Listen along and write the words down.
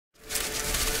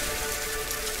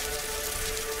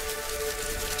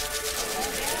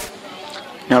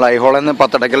ഞങ്ങൾ ഐഹോളിൽ നിന്ന്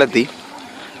പത്തടക്കലെത്തി.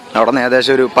 അവിടെ നിന്ന്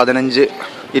ഏകദേശം ഒരു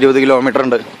 15-20 കിലോമീറ്റർ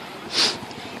ഉണ്ട്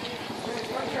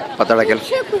പത്തടക്കൽ.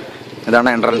 ഇതാണ്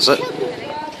എൻട്രൻസ്.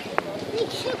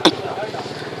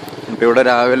 ഇപ്പോൾ ഇവിടെ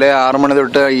രാവിലെ 6 മണി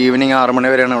തൊട്ട് ഈവനിങ് 6 മണി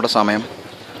വരെയാണ് ഇവിടെ സമയം.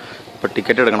 ഇപ്പോൾ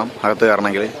ടിക്കറ്റ് എടുക്കണം അകത്ത്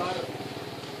കയറണമെങ്കിൽ.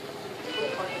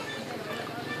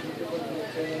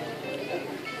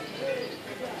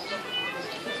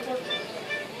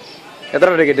 എത്ര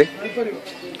ടിക്കറ്റ്?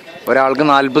 ഒരാൾക്ക്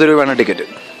 40 രൂപയാണ് ടിക്കറ്റ്.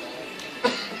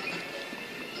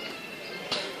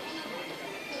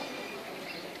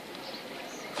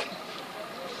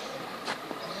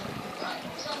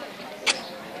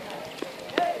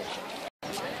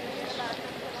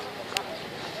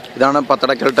 ഇതാണ്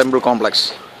പത്തടക്കൽ ടെമ്പിൾ കോംപ്ലക്സ്.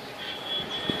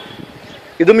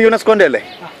 ഇതും യുനെസ്കോൻ്റെ അല്ലേ?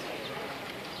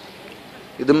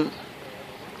 ഇതും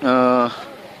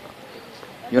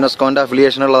യുനെസ്കോൻ്റെ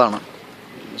അഫിലിയേഷൻ ഉള്ളതാണ്.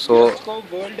 സോ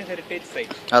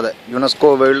അതെ, യുനെസ്കോ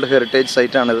വേൾഡ് ഹെറിറ്റേജ്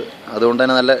സൈറ്റ് ആണിത്. അതുകൊണ്ട്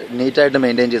തന്നെ നല്ല നീറ്റായിട്ട്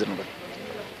മെയിൻറ്റെയിൻ ചെയ്തിട്ടുണ്ട്.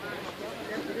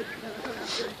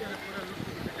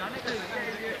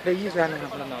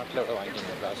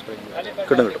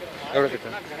 കിട്ടും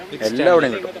എല്ലാം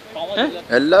അവിടെയും കിട്ടും.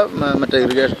 എല്ലാം മറ്റേ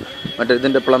ഇറിഗേഷൻ മറ്റേ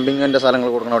ഇതിൻ്റെ പ്ലംബിങ്ങിൻ്റെ സ്ഥലങ്ങൾ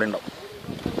കൊടുക്കണം അവിടെ ഉണ്ടാവും.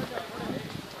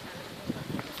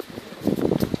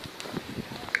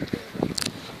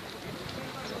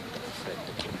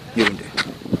 ഇതിൻ്റെ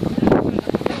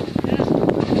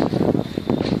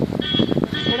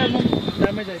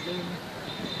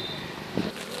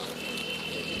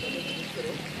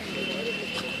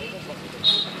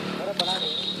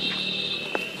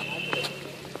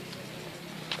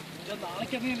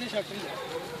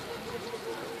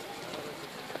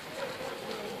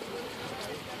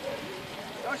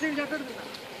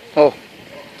ഓ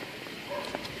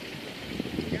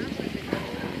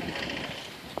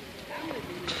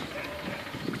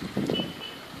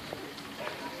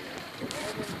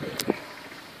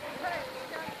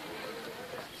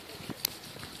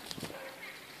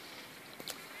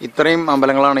ഇത്രയും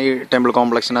അമ്പലങ്ങളാണ് ഈ ടെമ്പിൾ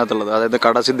കോംപ്ലക്സിനകത്തുള്ളത്. അതായത്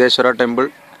കടസിദ്ധേശ്വര ടെമ്പിൾ,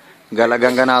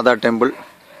 ഗലഗംഗനാഥ ടെമ്പിൾ,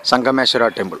 സംഗമേശ്വര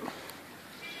ടെമ്പിൾ.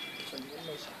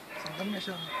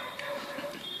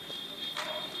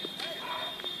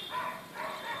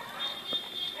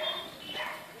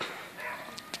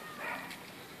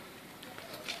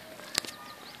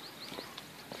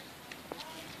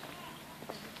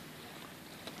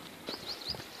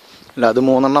 അല്ല, അത്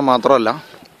 3 മാത്രമല്ല,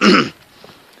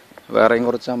 വേറെയും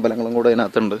കുറച്ച് അമ്പലങ്ങളും കൂടെ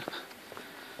ഇതിനകത്തുണ്ട്.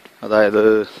 അതായത്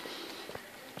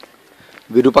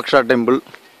Virupaksha temple,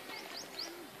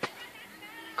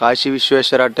 Kashi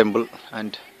Vishweshwara temple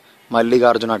and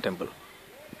Mallikarjuna temple.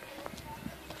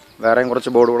 വേറെയും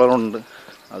കുറച്ച് ബോർഡുകളുണ്ട്.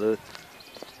 അത്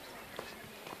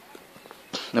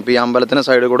ഇപ്പോൾ ഈ അമ്പലത്തിന്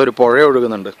സൈഡിൽ കൂടെ ഒരു പുഴ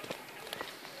ഒഴുകുന്നുണ്ട്.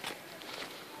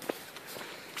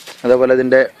 അതേപോലെ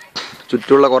ഇതിൻ്റെ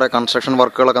ചുറ്റുമുള്ള കുറേ കൺസ്ട്രക്ഷൻ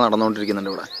വർക്കുകളൊക്കെ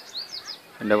നടന്നുകൊണ്ടിരിക്കുന്നുണ്ട്. ഇവിടെ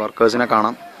എൻ്റെ വർക്കേഴ്സിനെ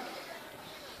കാണാം.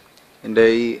 ഇതിൻ്റെ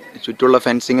ഈ ചുറ്റുമുള്ള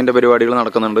ഫെൻസിങ്ങിൻ്റെ പരിപാടികൾ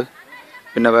നടക്കുന്നുണ്ട്.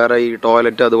 പിന്നെ വേറെ ഈ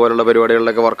ടോയ്ലറ്റ് അതുപോലുള്ള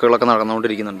പരിപാടികളിലൊക്കെ വർക്കുകളൊക്കെ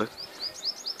നടന്നുകൊണ്ടിരിക്കുന്നുണ്ട്.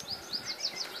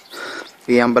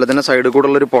 ഈ അമ്പലത്തിൻ്റെ സൈഡിൽ കൂടെ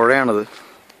ഉള്ളൊരു പുഴയാണിത്.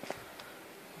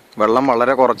 വെള്ളം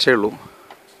വളരെ കുറച്ചേ ഉള്ളൂ.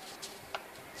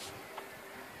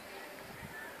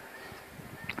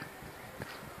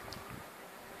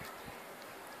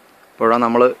 പുഴ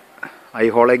നമ്മൾ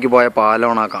ഐഹോളേക്ക് പോയ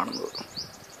പാലമാണ് ആ കാണുന്നത്.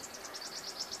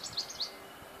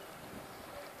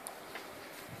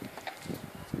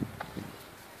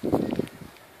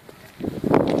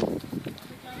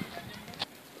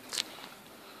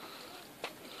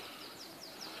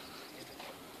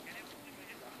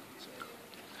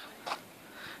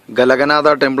 ഗലഗനാഥ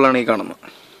ടെമ്പിളാണ് ഈ കാണുന്നത്.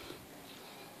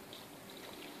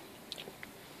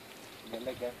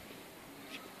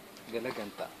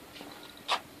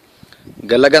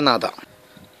 ഗലഗനാഥ.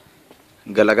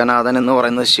 ഗലഗനാഥൻ എന്ന്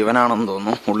പറയുന്നത് ശിവനാണെന്ന്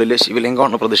തോന്നുന്നു. ഉള്ളിലെ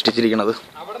ശിവലിംഗമാണ് പ്രതിഷ്ഠിച്ചിരിക്കുന്നത്.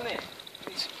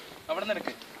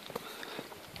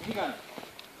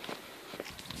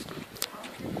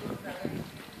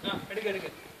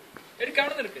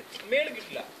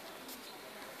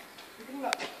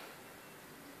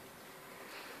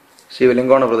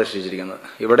 ശിവലിംഗമാണ് പ്രതിഷ്ഠിച്ചിരിക്കുന്നത്.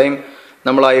 ഇവിടെയും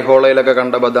നമ്മൾ ഐഹോളയിലൊക്കെ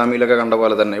കണ്ട, ബദാമിയിലൊക്കെ കണ്ട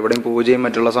പോലെ തന്നെ ഇവിടെയും പൂജയും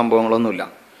മറ്റുള്ള സംഭവങ്ങളൊന്നുമില്ല.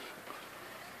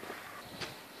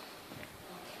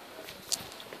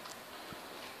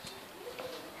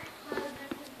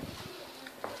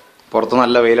 പുറത്ത്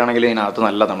നല്ല വെയിലാണെങ്കിൽ ഇതിനകത്ത്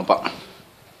നല്ല തണുപ്പാണ്.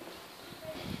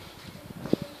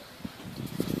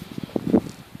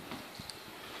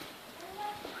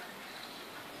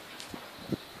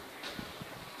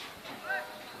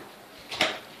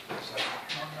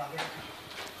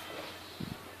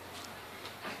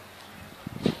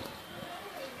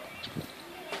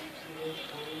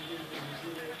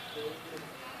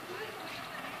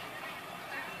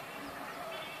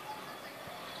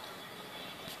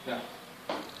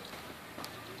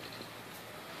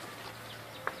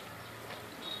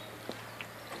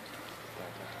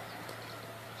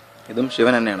 ഇതും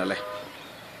ശിവൻ തന്നെയാണല്ലേ?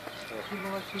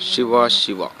 ശിവ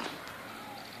ശിവ.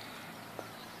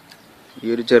 ഈ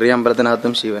ഒരു ചെറിയ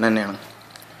അമ്പലത്തിനകത്തും ശിവൻ തന്നെയാണ്.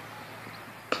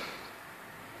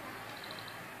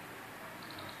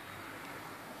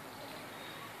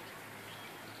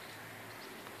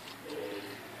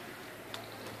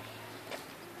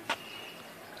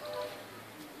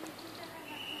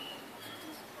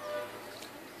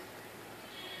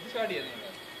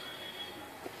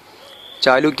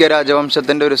 ചാലൂക്യ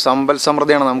രാജവംശത്തിന്റെ ഒരു സമ്പൽ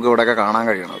സമൃദ്ധിയാണ് നമുക്ക് ഇവിടെയൊക്കെ കാണാൻ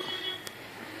കഴിയുന്നത്.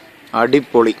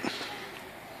 അടിപൊളി.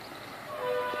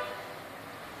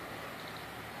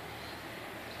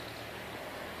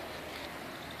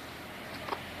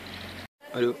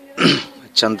 ഒരു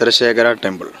ചന്ദ്രശേഖര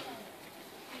ടെമ്പിൾ.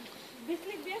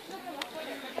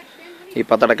 ഈ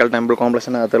പത്തടക്കൽ ടെമ്പിൾ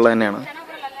കോംപ്ലക്സിനകത്തുള്ള തന്നെയാണ്.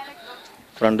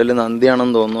 ഫ്രണ്ടിൽ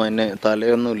നന്ദിയാണെന്ന് തോന്നുന്നു, അതിന്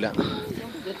തലയൊന്നുമില്ല.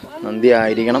 നന്ദി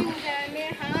ആയിരിക്കണം.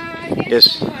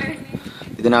 യെസ്,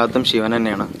 ഇതിനകത്തും ശിവൻ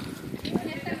തന്നെയാണ്.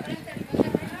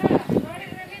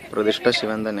 പ്രതിഷ്ഠ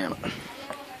ശിവൻ തന്നെയാണ്.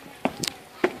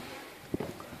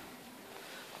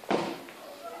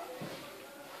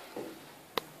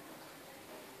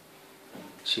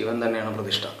 ശിവൻ തന്നെയാണ്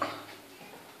പ്രതിഷ്ഠ.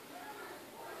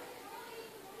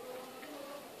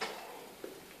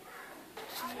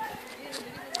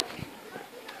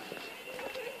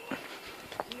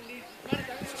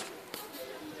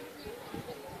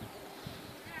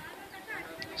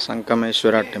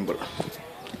 സംഗമേശ്വര ടെമ്പിൾ.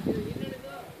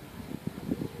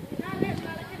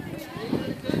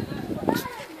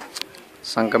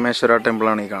 സംഗമേശ്വര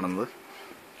ടെമ്പിളാണ് ഈ കാണുന്നത്.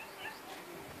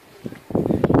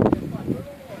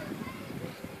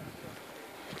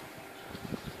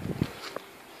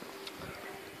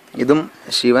 ഇതും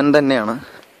ശിവൻ തന്നെയാണ്.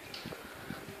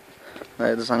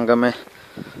 അതായത്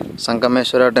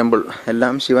സംഗമേശ്വര ടെമ്പിൾ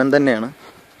എല്ലാം ശിവൻ തന്നെയാണ്.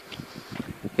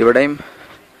 ഇവിടെയും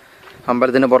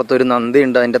അമ്പലത്തിന് പുറത്തൊരു നന്ദി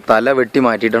ഉണ്ട്, അതിൻ്റെ തല വെട്ടി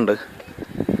മാറ്റിയിട്ടുണ്ട്.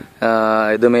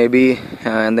 ഇത് മേ ബി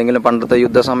എന്തെങ്കിലും പണ്ടത്തെ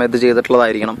യുദ്ധസമയത്ത്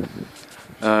ചെയ്തിട്ടുള്ളതായിരിക്കണം.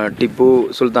 ടിപ്പു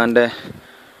സുൽത്താൻ്റെ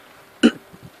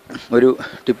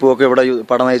ടിപ്പുവൊക്കെ ഇവിടെ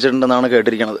പട നയിച്ചിട്ടുണ്ടെന്നാണ്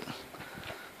കേട്ടിരിക്കുന്നത്.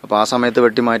 അപ്പോൾ ആ സമയത്ത്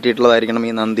വെട്ടി മാറ്റിയിട്ടുള്ളതായിരിക്കണം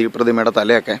ഈ നന്ദി പ്രതിമയുടെ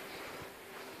തലയൊക്കെ.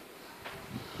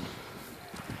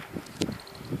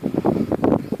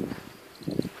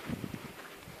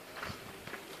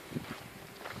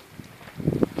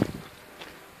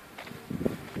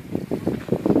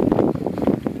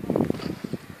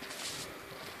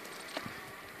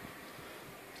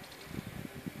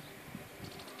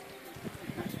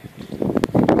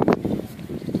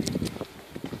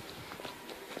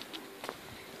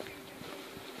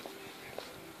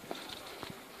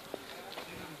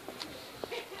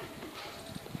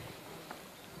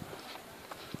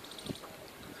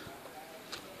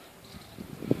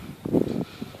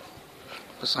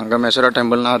 സംഗമേശ്വര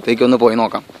ടെമ്പിളിനകത്തേക്ക് ഒന്ന് പോയി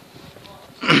നോക്കാം.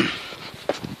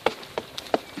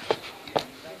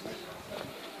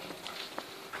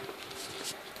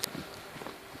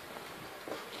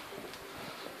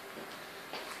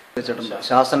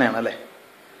 ശാസനയാണല്ലേ?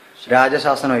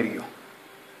 രാജശാസനമായിരിക്കും.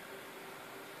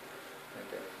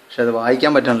 പക്ഷെ അത്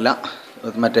വായിക്കാൻ പറ്റണില്ല.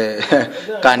 മറ്റേ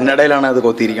കന്നഡയിലാണ് അത്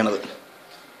കൊത്തിയിരിക്കണത്.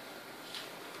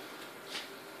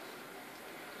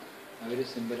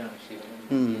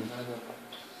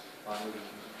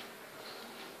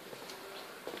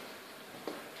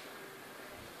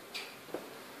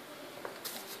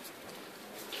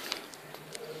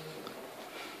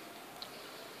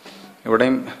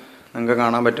 ഇവിടെയും നിങ്ങൾക്ക്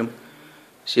കാണാൻ പറ്റും,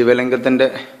 ശിവലിംഗത്തിൻ്റെ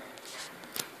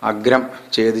അഗ്രം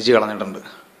ഛേദിച്ച് കളഞ്ഞിട്ടുണ്ട്,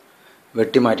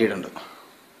 വെട്ടിമാറ്റിയിട്ടുണ്ട്.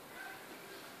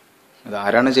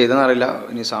 ഇതാരാണ് ചെയ്തതെന്നറിയില്ല.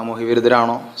 ഇനി സാമൂഹ്യ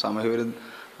വിരുദ്ധരാണോ,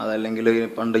 അതല്ലെങ്കിൽ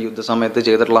പണ്ട് യുദ്ധസമയത്ത്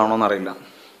ചെയ്തിട്ടുള്ളതാണോ എന്നറിയില്ല.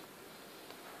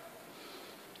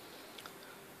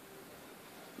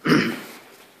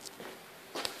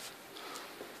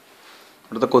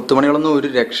 ഇവിടുത്തെ കൊത്തുപണികളൊന്നും ഒരു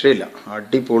രക്ഷയില്ല,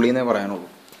 അടിപൊളിയെന്നേ പറയാനുള്ളൂ.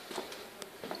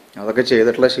 അതൊക്കെ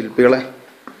ചെയ്തിട്ടുള്ള ശില്പികളെ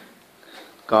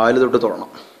കാല് തൊട്ട് തൊടണം,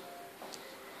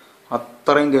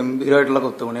 അത്രയും ഗംഭീരമായിട്ടുള്ള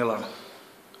കൊത്തുപണികളാണ്.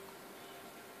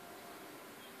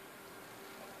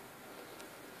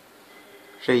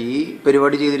 പക്ഷെ ഈ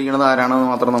പരിപാടി ചെയ്തിരിക്കുന്നത് ആരാണെന്ന്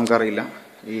മാത്രം നമുക്കറിയില്ല.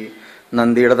 ഈ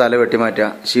നന്ദിയുടെ തല വെട്ടിമാറ്റുക,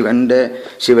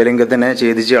 ശിവലിംഗത്തിനെ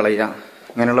ഛേദിച്ച് കളയുക,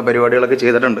 അങ്ങനെയുള്ള പരിപാടികളൊക്കെ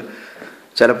ചെയ്തിട്ടുണ്ട്.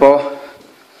 ചിലപ്പോൾ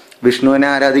വിഷ്ണുവിനെ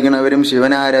ആരാധിക്കുന്നവരും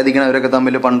ശിവനെ ആരാധിക്കുന്നവരൊക്കെ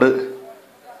തമ്മിൽ പണ്ട്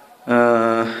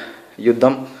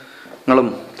യുദ്ധങ്ങളും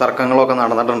തർക്കങ്ങളും ഒക്കെ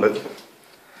നടന്നിട്ടുണ്ട്.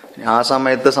 ആ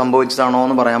സമയത്ത് സംഭവിച്ചതാണോ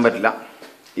എന്ന് പറയാൻ പറ്റില്ല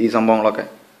ഈ സംഭവങ്ങളൊക്കെ.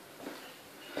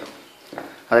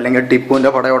 അതല്ലെങ്കിൽ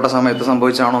ടിപ്പുവിൻ്റെ പടയോട്ട സമയത്ത്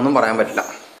സംഭവിച്ചതാണോ എന്നും പറയാൻ പറ്റില്ല.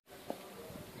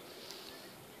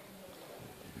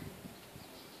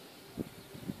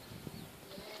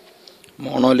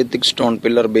 Monolithic stone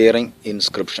pillar bearing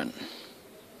inscription.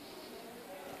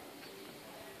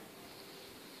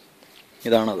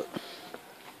 ഇതാണത്.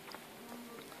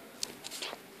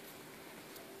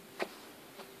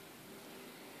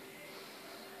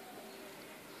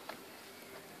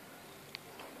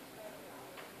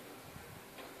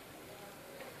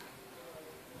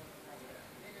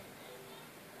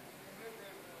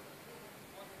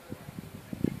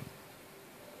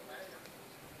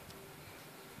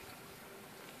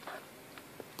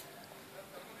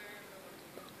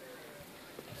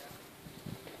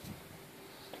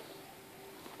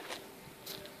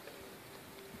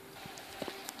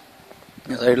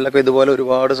 സൈഡിലൊക്കെ ഇതുപോലെ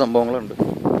ഒരുപാട് സംഭവങ്ങളുണ്ട്.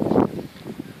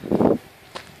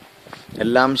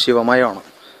 എല്ലാം ശിവമയമാണ്.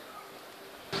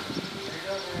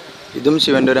 ഇതും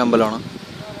ശിവന്റെ ഒരു അമ്പലമാണ്.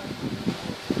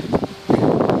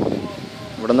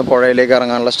 ഇവിടുന്ന് പുഴയിലേക്ക്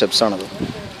ഇറങ്ങാനുള്ള സ്റ്റെപ്സ് ആണത്.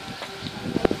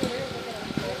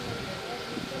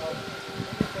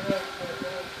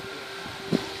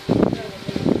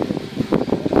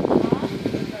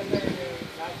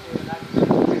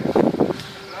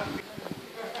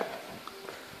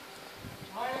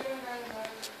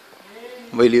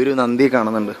 വലിയൊരു നന്ദി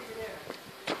കാണുന്നുണ്ട്.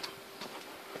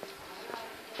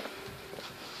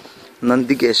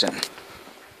 നന്ദികേശൻ.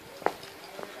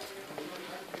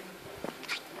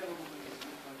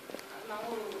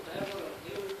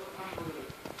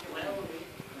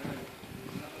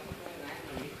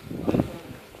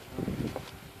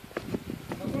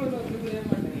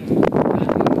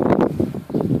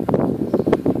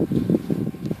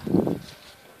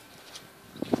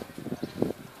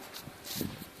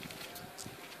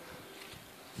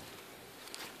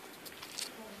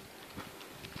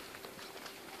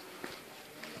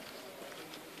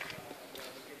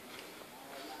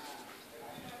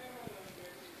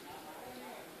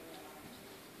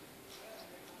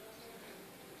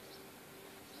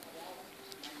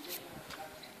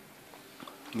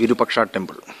 വിരുപക്ഷ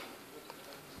ടെമ്പിൾ.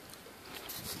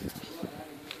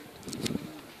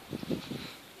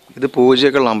 ഇത്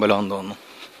പൂജയൊക്കെയുള്ള അമ്പലമാണെന്ന് തോന്നുന്നു.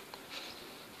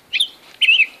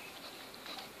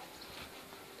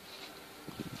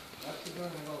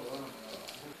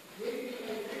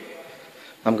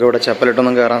 നമുക്കിവിടെ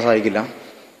ചപ്പലിട്ടൊന്നും കയറാൻ സാധിക്കില്ല.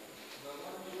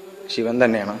 ശിവൻ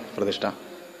തന്നെയാണ് പ്രതിഷ്ഠ.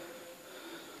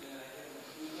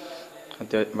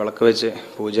 വിളക്ക് വെച്ച്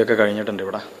പൂജയൊക്കെ കഴിഞ്ഞിട്ടുണ്ട്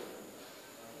ഇവിടെ.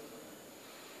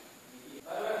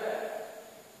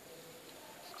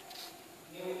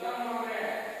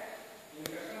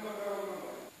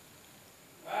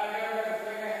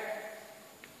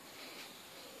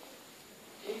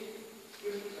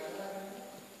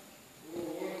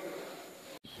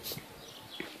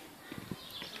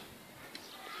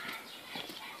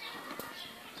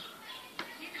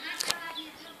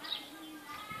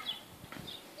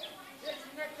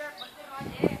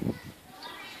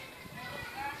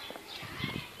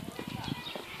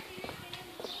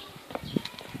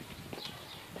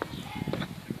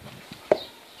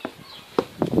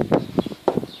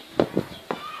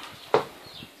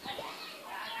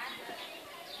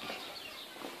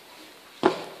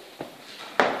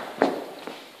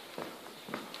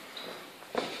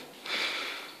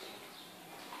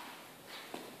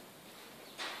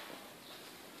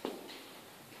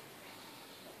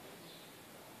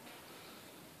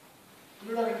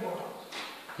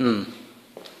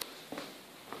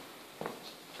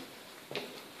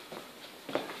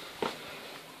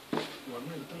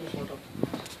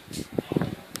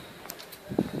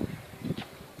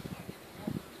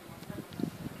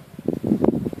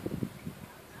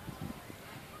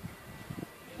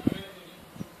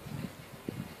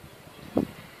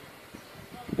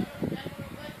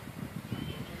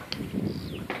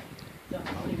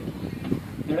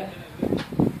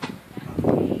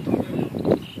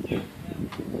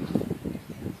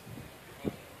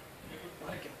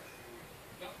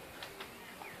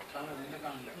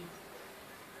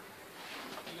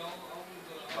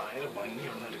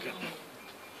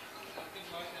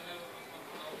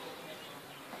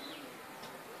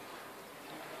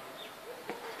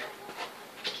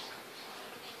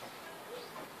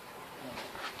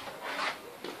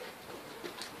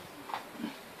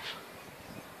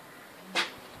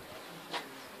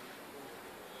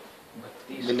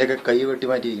 ഇതിന്റെയൊക്കെ കൈ വെട്ടി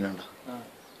മാറ്റിയിരിക്കുന്നുണ്ട്.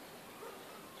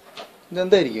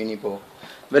 ഇതെന്തായിരിക്കും ഇനിയിപ്പോ?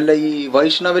 വല്ല ഈ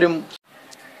വൈഷ്ണവരും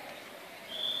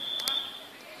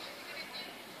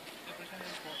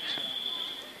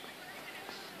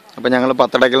അപ്പൊ ഞങ്ങൾ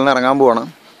പത്തടക്കൽ നിന്ന് ഇറങ്ങാൻ പോവാണ്.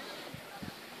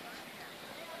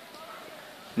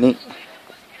 ഇനി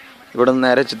ഇവിടെ നിന്ന്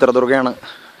നേരെ ചിത്രദുർഗയാണ്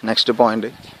നെക്സ്റ്റ്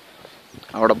പോയിന്റ്.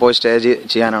 അവിടെ പോയി സ്റ്റേ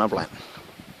ചെയ്യാനാണ് പ്ലാൻ.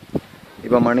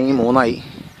 ഇപ്പം മണി 3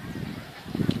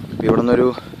 ഇവിടെ നിന്നൊരു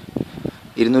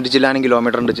 200 ചില്ലാനും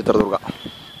കിലോമീറ്റർ ഉണ്ട് ചിത്രദുർഗ.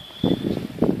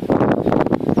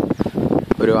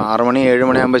 ഒരു 6 മണി 7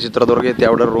 മണിയാകുമ്പോൾ ചിത്രദുർഗ എത്തി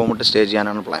അവിടെ റൂം ഇട്ട് സ്റ്റേ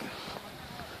ചെയ്യാനാണ് പ്ലാൻ.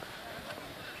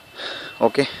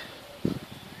 ഓക്കെ,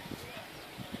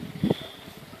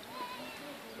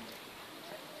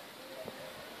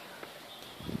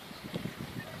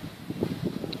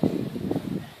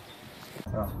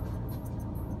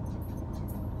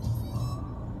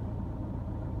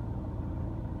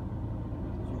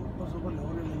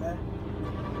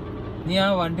 നീ ആ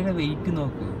വണ്ടിയുടെ വെയിറ്റ്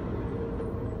നോക്ക്.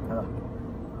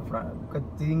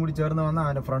 തീയും കൂടി ചേർന്ന് വന്നാൽ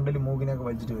അവൻ്റെ ഫ്രണ്ടിൽ മൂക്കിനൊക്കെ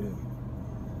വലിച്ചിട്ട് വരും.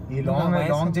 ഈ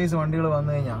ലോങ് ചേസ് വണ്ടികൾ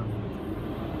വന്നു കഴിഞ്ഞാൽ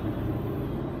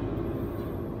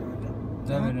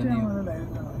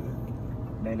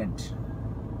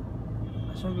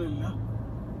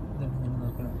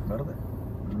വെറുതെ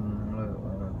നിങ്ങൾ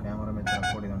ക്യാമറ വെച്ച്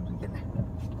റെക്കോർഡ് ചെയ്തോണ്ടിരിക്കല്ലേ.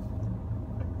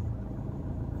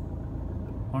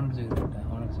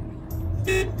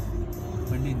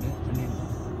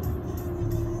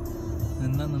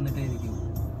 നിന്നിട്ടേ ഇരിക്കും.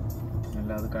 അല്ല,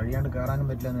 അത് കഴിയാണ്ട് കയറാനും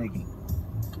പറ്റില്ല എന്ന് നോക്കി.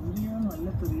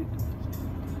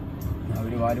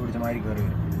 അവര് വാല് പിടിച്ച മാതിരി കയറി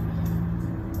വരും.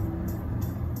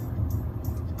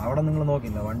 അവിടെ നിങ്ങൾ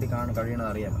നോക്കില്ല, വണ്ടി കഴിയണത്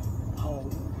അറിയാലോ.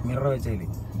 മിറർ വെച്ചേല്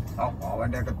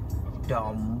അവൻ്റെ ഒക്കെ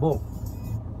അമ്പോ